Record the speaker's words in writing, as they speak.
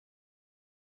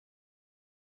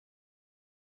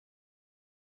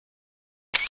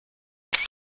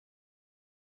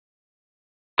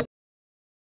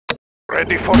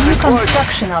Ready for New deployment.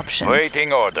 construction options.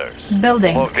 Waiting orders.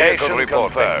 Building. Vehicle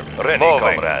confirmed. Ready,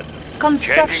 comrade.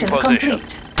 Construction Changing position.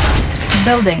 complete.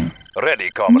 Building. Ready,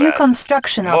 comrade. New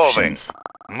construction Moving. options.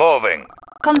 Moving.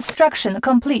 Construction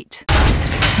complete.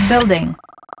 Building.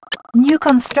 New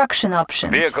construction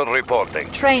options. Vehicle reporting.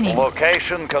 Training.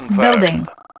 Location confirmed. Building.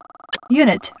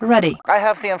 Unit ready. I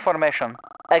have the information.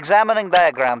 Examining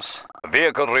diagrams.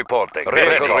 Vehicle reporting.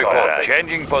 Vehicle reporting.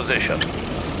 Changing position.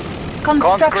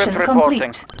 Construction Conscript reporting.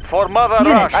 complete. For Mother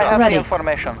Unit Russia. I have ready. the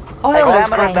information. Oil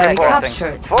Examining refinery diagrams.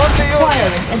 captured. For the Union.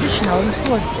 Acquiring additional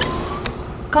resources.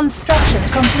 Construction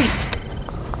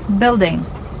complete. Building.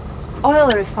 Oil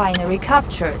refinery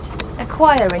captured.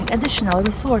 Acquiring additional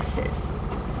resources.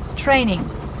 Training.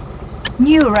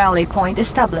 New rally point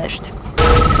established.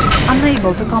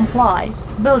 Unable to comply.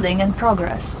 Building in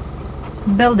progress.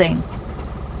 Building.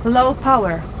 Low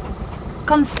power.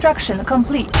 Construction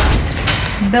complete.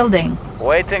 Building.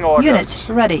 Waiting orders. Unit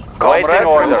ready. Waiting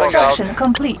orders. Construction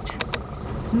complete.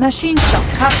 Machine shop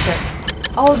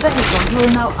captured. All vehicles will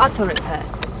now auto repair.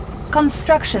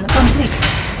 Construction complete.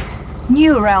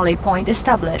 New rally point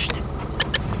established.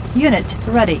 Unit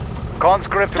ready.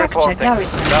 Conscript Structure reporting.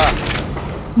 garrison.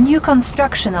 Done. New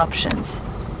construction options.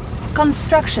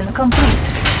 Construction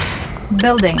complete.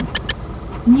 Building.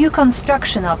 New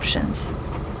construction options.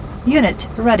 Unit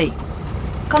ready.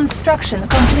 Construction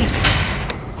complete.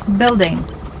 Building.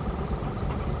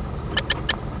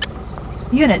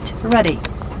 Unit ready.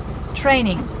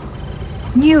 Training.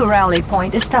 New rally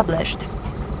point established.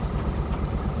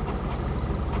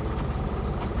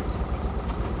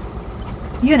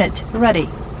 Unit ready.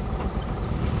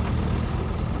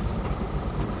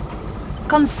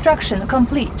 Construction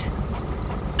complete.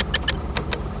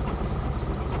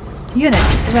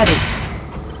 Unit ready.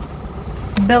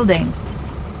 Building.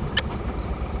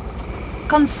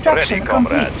 Construction Ready,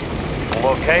 comrade. complete.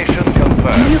 Location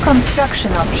confirmed. New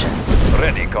construction options.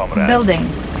 Ready, comrade. Building.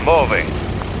 Moving.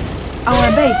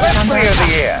 Our base is under Clear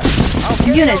the attack.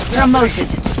 air. Unit promoted.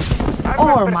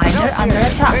 Ore miner under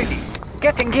attack.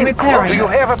 Getting in. Repairing. Do you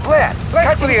have a plan?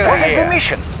 Let's clear What the is the air.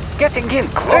 mission? Getting in.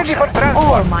 Ready for Closer. transport.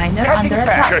 Ore miner Cutting under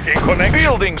back. attack. Checking connection.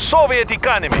 Building Soviet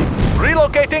economy.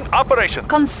 Relocating operation.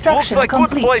 Construction Looks like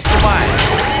complete. good place to mine.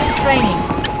 Training.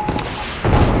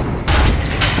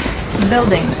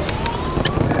 Building.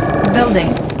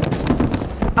 Building.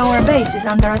 Our base is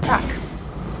under attack.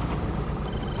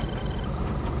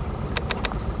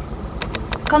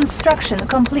 Construction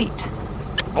complete.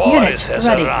 Boris Unit has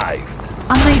ready. arrived.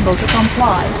 Unable to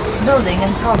comply. Building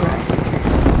in progress.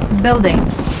 Building.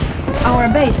 Our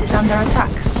base is under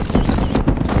attack.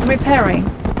 Repairing.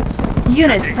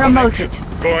 Unit Checking promoted.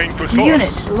 connection. Going to source.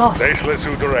 Unit lost. Baseless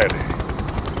suit ready.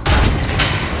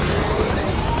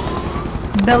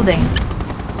 Building.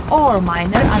 Ore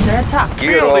miner under attack.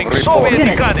 Building Soviet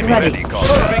Unit economy. ready. Serving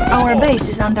the Our smoke. base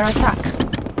is under attack.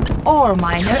 Ore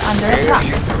miner under attack.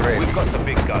 We've got the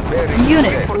big gun.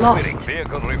 Unit lost.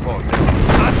 Vehicle reported.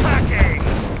 Attacking!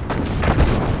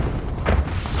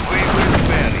 We will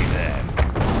bury them.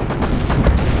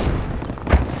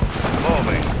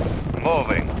 Moving.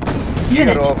 Moving.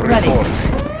 Unit ready.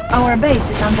 Our base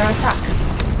is under attack.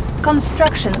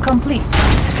 Construction complete.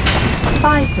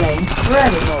 Spy plane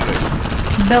ready.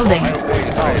 Building.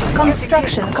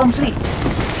 Construction complete.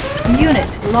 Unit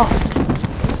lost.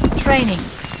 Training.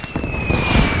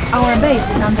 Our base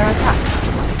is under attack.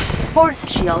 Force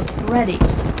shield ready.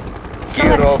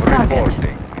 Select target.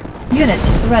 Unit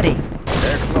ready.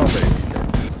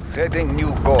 Setting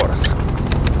new course.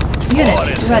 Unit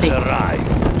Boris ready. has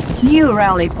arrived. New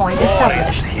rally point Boris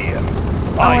established. here.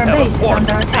 Our I have base is a port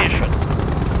under attack. mission.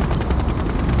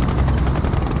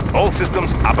 All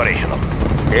systems operational.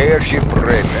 Airship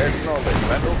ready. Acknowledged.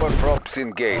 Maneuver props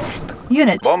engaged. Unit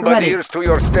ready. Bombardiers to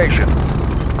your station.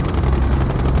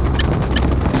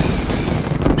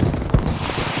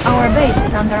 Our base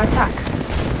is under attack.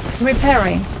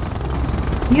 Repairing.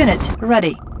 Unit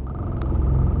ready.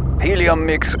 Helium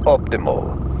mix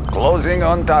optimal. Closing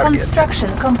on target. Construction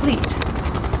complete.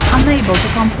 Unable to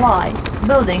comply.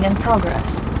 Building in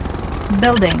progress.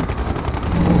 Building.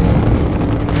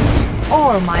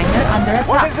 Ore miner under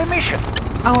What is attack. the mission?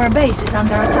 Our base is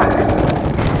under attack.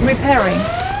 Repairing.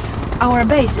 Our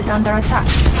base is under attack.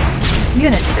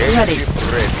 Unit ready.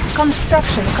 Airship ready.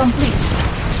 Construction complete.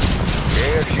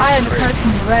 Airship Iron ready.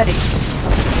 curtain ready.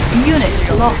 Unit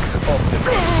lost.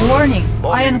 Optimal. Warning.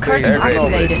 Iron curtain Ready.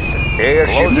 activated.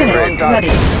 Airship Unit on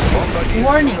target. ready. Bombardiers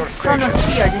Warning. to your station.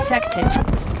 Chronosphere detected.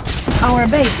 Our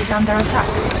base is under attack.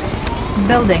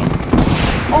 Building.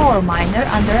 Ore miner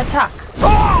under attack.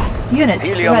 Unit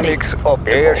Helium ready. mix optimal.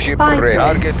 Airship Spy ready. plane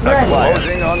Target ready. acquired.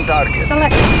 Closing on target.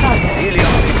 Selecting target.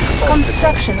 Helium mix optimal.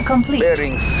 Construction complete.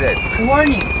 Bearing set.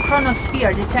 Warning,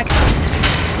 chronosphere detected.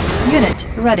 Unit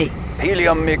ready.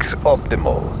 Helium mix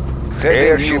optimal.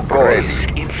 Airship ready.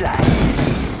 In flight.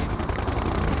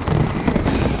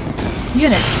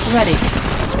 Unit ready.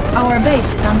 Our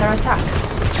base is under attack.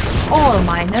 Ore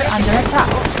miner under attack.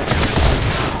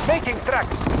 Making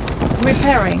tracks.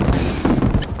 Repairing.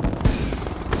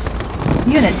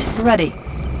 Unit ready.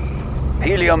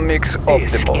 Helium mix In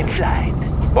optimal.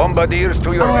 flight. Bombardiers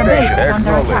to your Our base station. is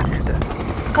under attack.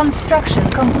 Acknowledged. Construction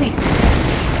complete.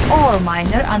 Ore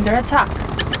miner under attack.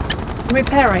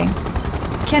 Repairing.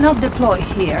 Cannot deploy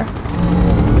here.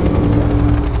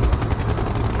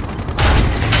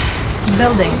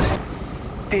 Building.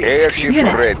 Airship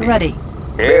Unit ready. ready.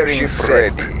 Airship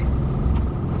ready.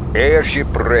 Airship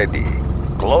ready.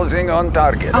 Closing on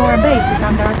target. Our base is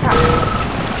under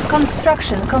attack.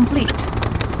 Construction complete.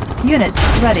 Unit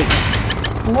ready.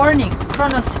 Warning,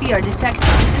 chronosphere detected.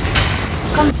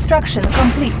 Construction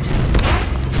complete.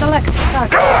 Select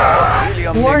target.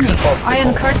 Helium mix Warning, optimal.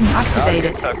 iron curtain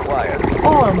activated. Target acquired.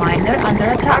 Ore miner under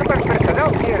attack. Harbor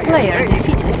personnel here. Player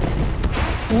defeated.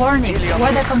 Warning, Helium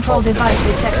weather mix control device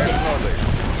detected.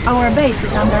 Acknowledged. Our base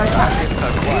is under attack.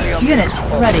 Acquired. Unit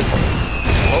ready.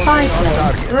 Spy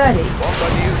plane ready.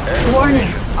 Bombardier. Warning,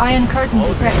 iron curtain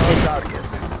detected. Target.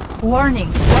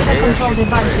 Warning, weather control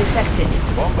device detected.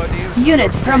 Bombardier.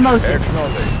 Unit promoted.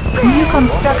 Acknowledged. New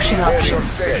construction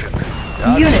options.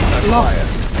 Unit lost.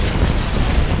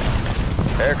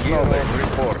 Acknowledged.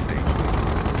 Reporting.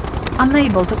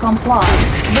 Unable to comply.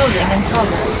 Building in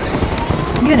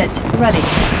progress. Unit ready.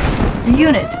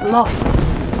 Unit lost.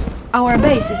 Our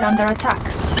base is under attack.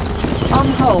 On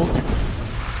hold.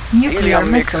 Nuclear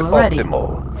Helium mix missile ready.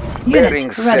 optimal. Unit Bearing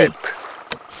ready. set.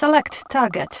 Select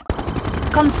target.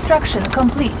 Construction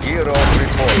complete. Gear on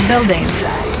report. Building.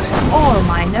 Ore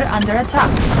miner under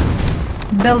attack.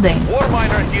 Building. War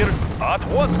miner here. At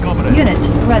once, comrade. Unit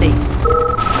ready.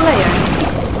 Player defeated.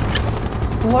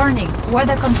 Warning,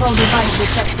 weather control device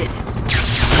detected.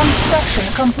 Construction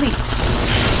complete.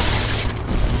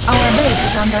 Our base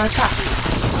is under attack.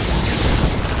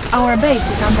 Our base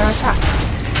is under attack.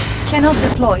 Cannot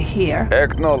deploy here.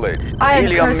 Acknowledged. Iron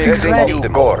Helium curtain mixing ready. of the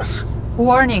course.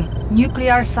 Warning,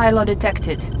 nuclear silo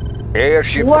detected.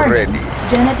 Airship Warning, ready.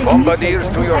 genetic Bombardiers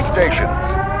mutator to your detected.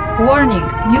 stations. Warning,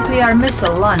 nuclear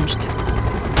missile launched.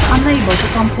 Unable to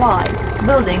comply.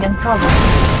 Building in progress.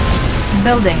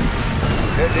 Building.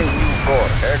 Setting new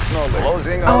course. Acknowledged.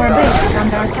 Closing Our on base is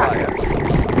target. under attack.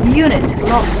 Acquired. Unit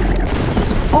lost.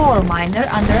 Ore miner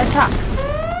under attack.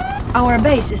 Our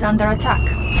base is under attack.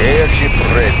 Airship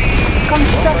ready.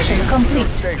 Construction Bombardiers to complete.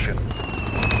 your stations.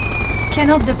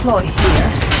 Cannot deploy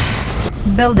here.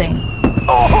 Building.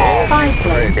 Spy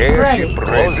plane ready. Airship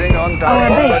ready. Closing on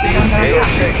target. Our base is under Bombardiers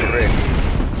attack. airship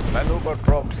ready. Maneuver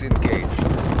props engaged.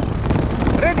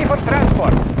 Ready for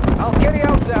transport. I'll carry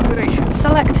out the operation.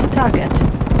 Select target.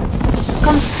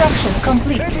 Construction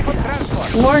complete. Ready for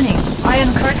transport. Warning,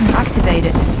 iron curtain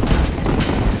activated.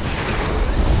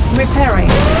 Repairing.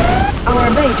 Our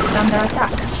base is under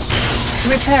attack.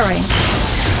 Repairing.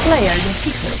 Player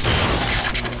defeated.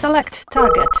 Select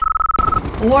target.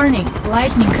 Warning,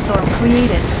 lightning storm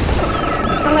created.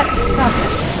 Select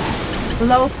target.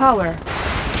 Low power.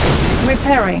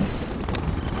 Repairing.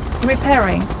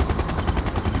 Repairing.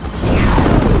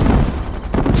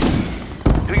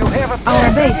 Do you have a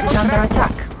Our base is under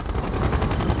attack.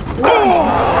 Warning,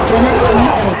 genetic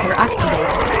mutator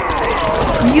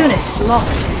activated. Unit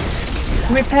lost.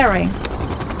 Repairing.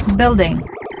 Building.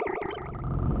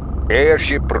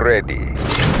 Airship ready.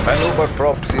 Maneuver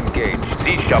props engaged.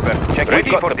 Siege chopper. Check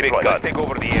Ready for the big gun. deployment. Let's take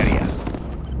over the area.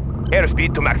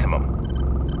 Airspeed to maximum.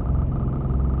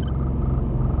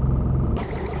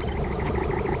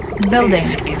 Building.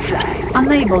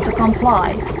 Unable to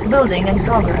comply. Building in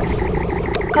progress.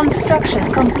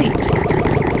 Construction complete.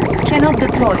 Cannot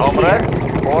deploy here.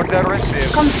 Comrade, order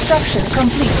received. Construction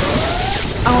complete.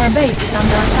 Our base is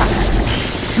under attack.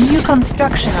 New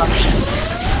construction options.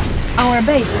 Our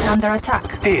base is under attack.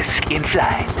 Disc in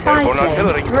flight. Spy Airborne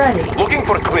artillery. plane ready. Looking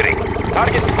for clearing.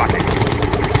 Target spotted.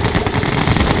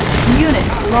 Unit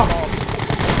lost.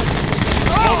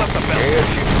 Hold up the belt.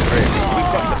 Airship ready.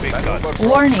 We've got the big gun.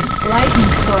 Warning,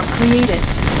 lightning storm created.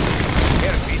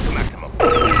 Airspeed to maximum.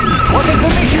 What is the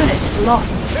mission? Unit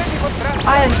lost. Ready for transport.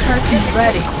 Iron curtain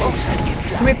ready.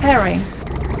 Repairing.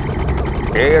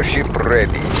 Airship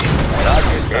ready.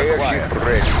 Target airship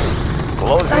ready.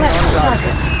 Closing Select on target.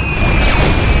 target.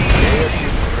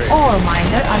 Airship ready. Ore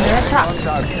miner under attack. On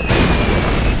target.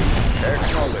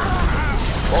 Acknowledged.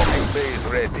 Bombing base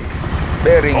ready.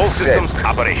 Bearing All set. systems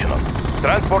operational.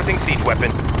 Transporting siege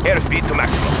weapon. Airspeed to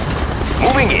maximum.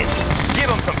 Moving in. Give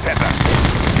them some pepper.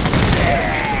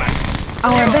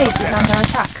 Our base is under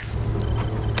attack.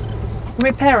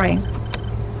 Repairing.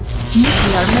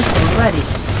 Nuclear missile ready.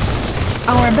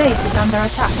 Our base is under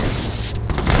attack.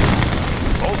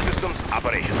 All systems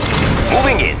operational.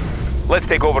 Moving in. Let's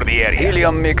take over the area.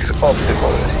 Helium mix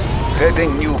optimal.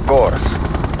 Setting new course.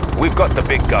 We've got the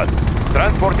big gun.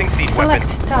 Transporting siege Select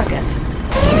weapon. target.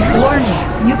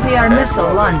 Warning, nuclear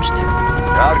missile launched.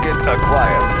 Target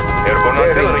acquired. Airborne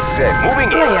Bearing artillery. set.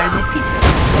 Moving in. Player defeated.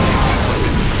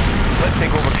 Let's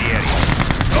take over the area.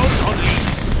 Guns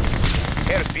unleashed.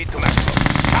 Airspeed to maximum.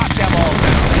 Top them all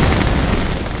down.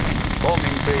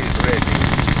 Bombing base ready.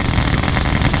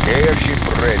 Airship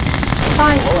ready.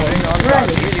 Spy Loading on plane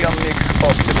target. ready. Helium mix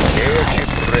optimal. Airship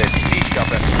ready. Siege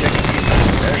chopper. Checking in.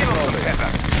 Give them some pepper.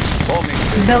 Bombing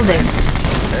base Building.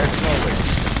 acknowledged.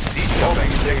 Siege chopper.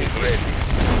 Bombing base ready.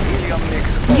 Helium mix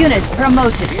Unit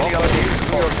promoted. Helium mix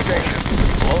observation.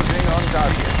 Closing on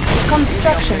target.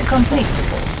 Construction complete.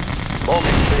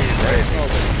 Bombing base ready.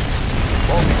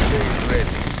 Bombing base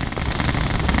ready.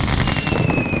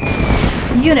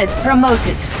 Unit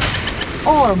promoted.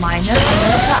 Ore miner under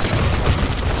attack.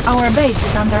 Our base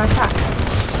is under attack.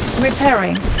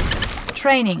 Repairing.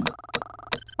 Training.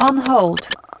 On hold.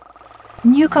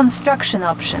 New construction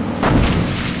options.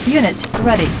 Unit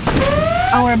ready.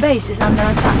 Our base is under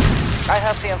attack. I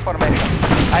have the information.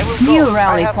 I will go. New I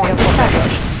rally have the point information.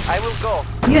 established. I will go.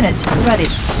 Unit ready.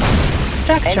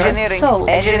 Structure Engineering. sold.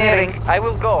 Engineering. I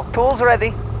will go. Tools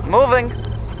ready. Moving.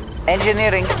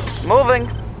 Engineering. Moving.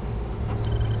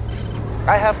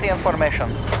 I have the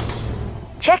information.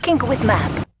 Checking with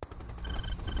map.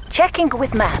 Checking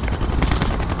with map.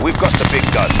 We've got the big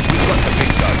gun. We've got the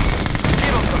big gun.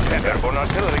 Give them some pepper. Airborne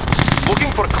artillery.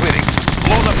 Looking for clearing.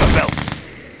 Load up the belt.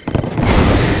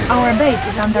 Our base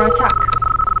is under attack.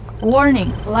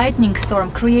 Warning, lightning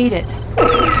storm created.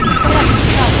 Select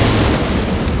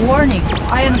target. Warning,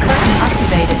 iron curtain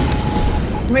activated.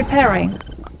 Repairing.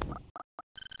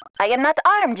 I am not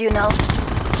armed, you know.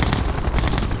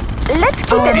 Let's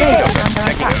keep Our it base is safe. under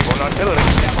Checking attack. airborne artillery.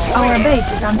 Our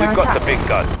base is under We've got the attack. big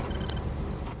gun.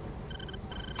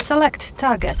 Select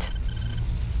target.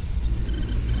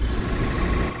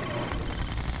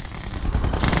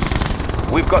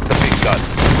 We've got the big gun.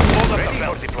 Load up the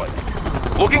belt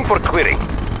deployment. Looking for clearing.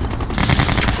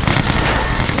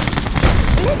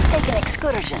 Let's take an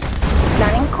excursion.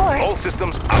 Planning All course.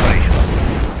 systems operational.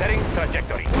 Setting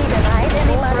trajectory. Need a ride,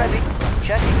 anyone? Ready.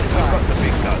 Checking the We've got car. the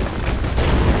big gun.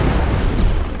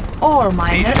 Ore Siege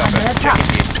miner chopper. under attack.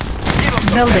 Checking in. Give them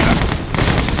some Building.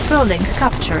 pepper. Building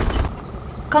captured.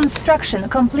 Construction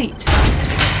complete.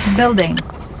 Building.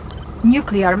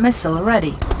 Nuclear missile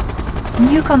ready.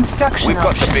 New construction We've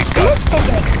got the options. big gun. Let's take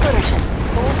an excursion.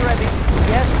 Tools ready.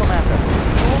 Yes, Commander.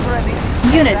 Tools ready.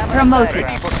 Unit promoted.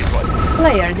 Ready for deployment.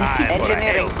 Player Time defeated. for a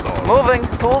Engineering. hailstorm. Moving.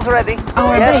 Tools ready.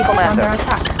 Our yes, base Commander. is under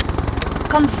attack.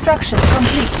 Construction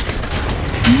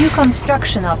complete. New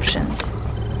construction options.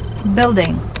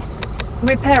 Building.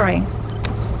 Repairing.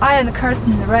 Iron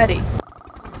curtain ready.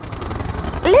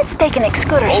 Let's take an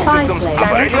excursion. All Spy systems plane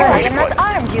operational. I ready. am not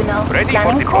armed, you know. Ready for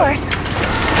Planning deployment. course.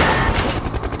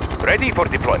 Ready for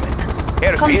deployment.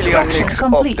 Airspeed. Helium Construction mix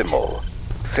complete. optimal.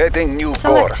 Setting new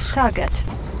Select course. target.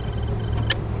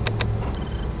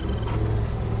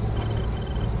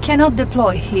 Cannot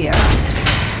deploy here.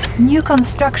 New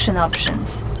construction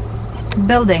options.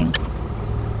 Building.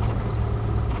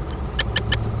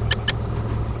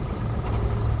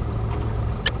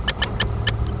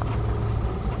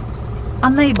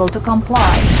 Unable to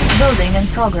comply. Building in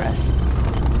progress.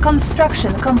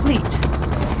 Construction complete.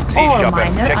 Siege Ore chopper.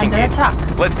 miner Checking under in. attack.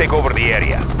 Let's take over the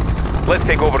area. Let's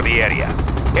take over the area.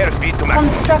 Airspeed to maximum.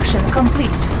 Construction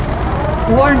complete.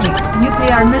 Warning,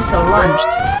 nuclear missile launched.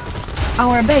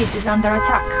 Our base is under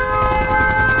attack.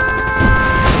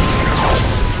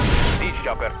 Siege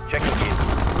chopper. Checking in.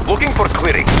 Looking for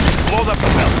clearing. Load up the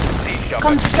belt. Siege chopper.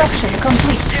 Construction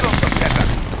complete. Give them some pepper.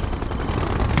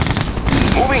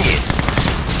 Moving in.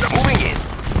 Moving in.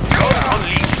 Guns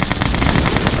unleashed.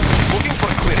 Looking for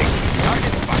clearing.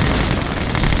 Target spotted.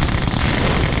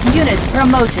 Unit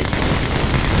promoted.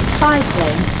 Spy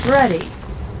plane ready.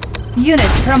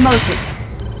 Unit promoted.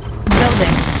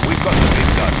 Building. We've got the big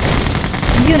gun.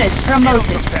 Unit Give them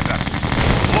promoted. some pepper.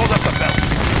 Load up the belt.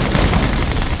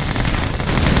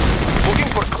 Looking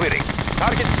for clearing.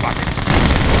 Target spotted.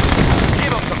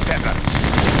 Give them some pepper.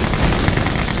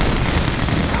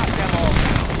 Knock them all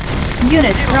down.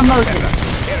 Unit Give 'em some promoted. pepper.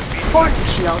 Airspeed. Force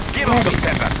shield Give them ready. some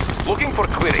pepper. Looking for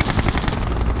clearing.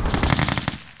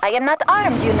 I am not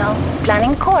armed, you know.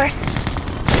 Planning course.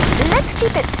 Let's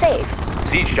keep it safe.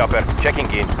 Siege chopper, checking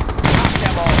in. Knock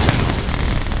them all.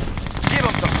 Give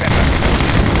them some pepper.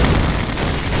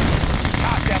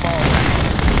 Knock them all.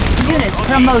 Unit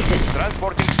promoted.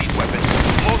 Transporting siege weapons.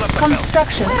 Load up the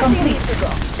Construction complete.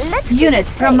 Let's keep Unit it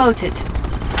safe. promoted.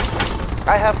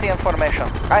 I have the information.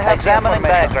 I have examining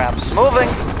diagrams. Moving.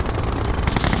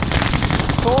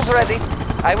 Tools ready.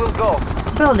 I will go.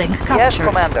 Building Yes, captured.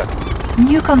 Commander.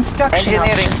 New construction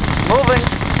Engineering. options. Moving.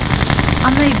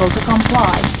 Unable to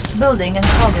comply. Building in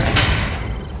progress.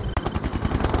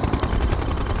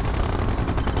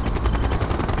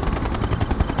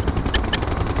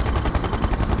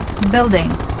 Building.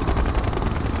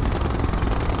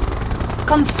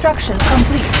 Construction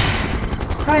complete.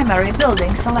 Primary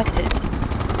building selected.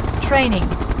 Training.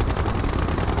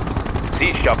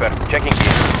 siege chopper, checking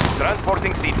in.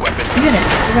 Transporting siege weapons. Unit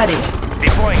ready.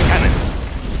 Deploying cannon.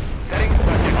 Setting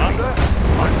target under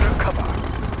cover.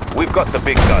 We've got the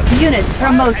big gun. Unit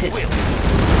promoted.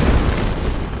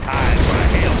 Time for a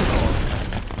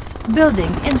hailstorm.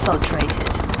 Building infiltrated.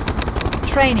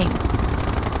 Training.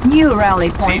 New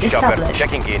rally point Siege chopper, established.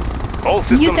 checking in. All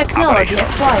systems New technology operational.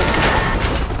 acquired.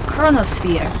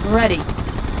 Chronosphere ready.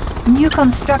 New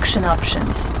construction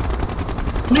options.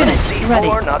 Unit ready.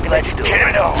 Let's do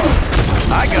it.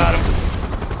 I got him.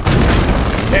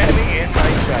 Enemy in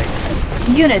my sight.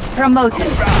 Unit promoted.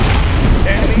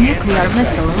 Hoorah! Enemy in Nuclear my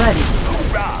missile sight. ready.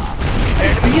 Hoorah!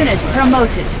 Enemy Unit in my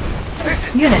promoted. sight. This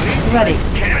is Unit ready.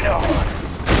 Get it on.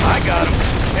 I got him.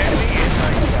 Enemy in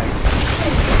my sight.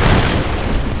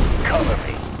 Cover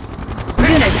me.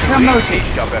 Unit promoted. Siege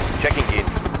chopper, checking in.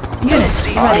 Unit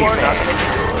ready.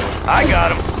 I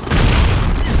got him.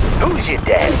 Who's your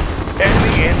daddy?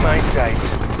 Enemy in my sights.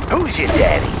 Who's your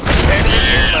daddy? Enemy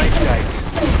in my sights.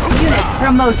 Unit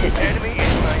promoted. Enemy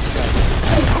in my sights.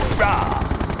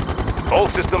 Hoorah! All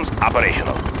systems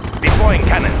operational. Deploying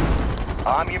cannon.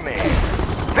 I'm your man.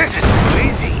 This is too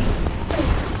easy.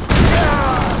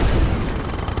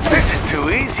 This is too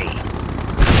easy.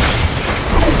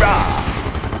 Hoorah!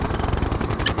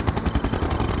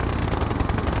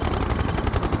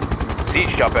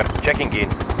 Siege chopper, checking in.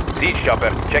 Siege chopper,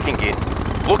 checking in.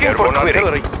 Looking for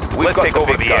artillery. Let's take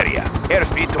over the area.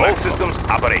 Airspeed to all systems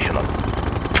operational.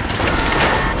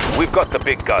 We've got the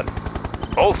big gun.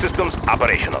 All systems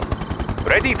operational.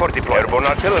 Ready for deployment. Airborne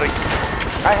artillery.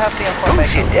 I have the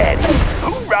information. Who's your daddy?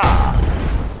 Hoorah!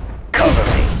 Cover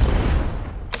me.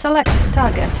 Select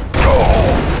target.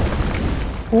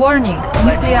 Warning.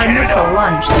 Nuclear missile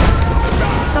launched.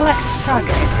 Select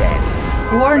target.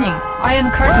 Warning.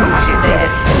 Iron curtain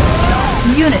activated.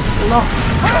 Unit lost.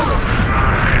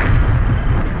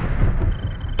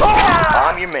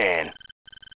 I'm your man.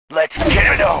 Let's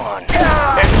get it on.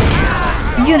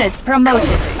 Unit promoted.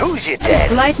 Who's your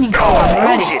daddy? Lightning storm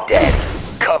ready. Who's your daddy?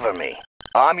 Cover me.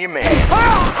 I'm your man.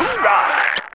 Hoorah!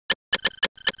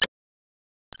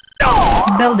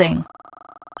 Building.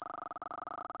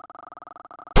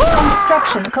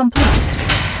 Construction complete.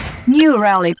 New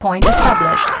rally point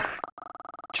established.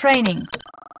 Training.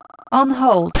 On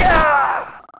hold.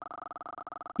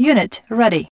 Unit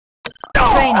ready.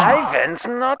 Training. Ivan's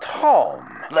not home.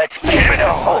 Let's get it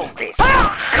on. This.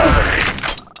 Cover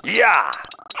me. Yeah.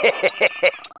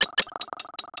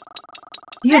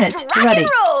 Unit ready.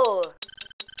 Roll!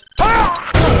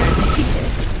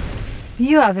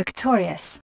 You are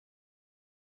victorious.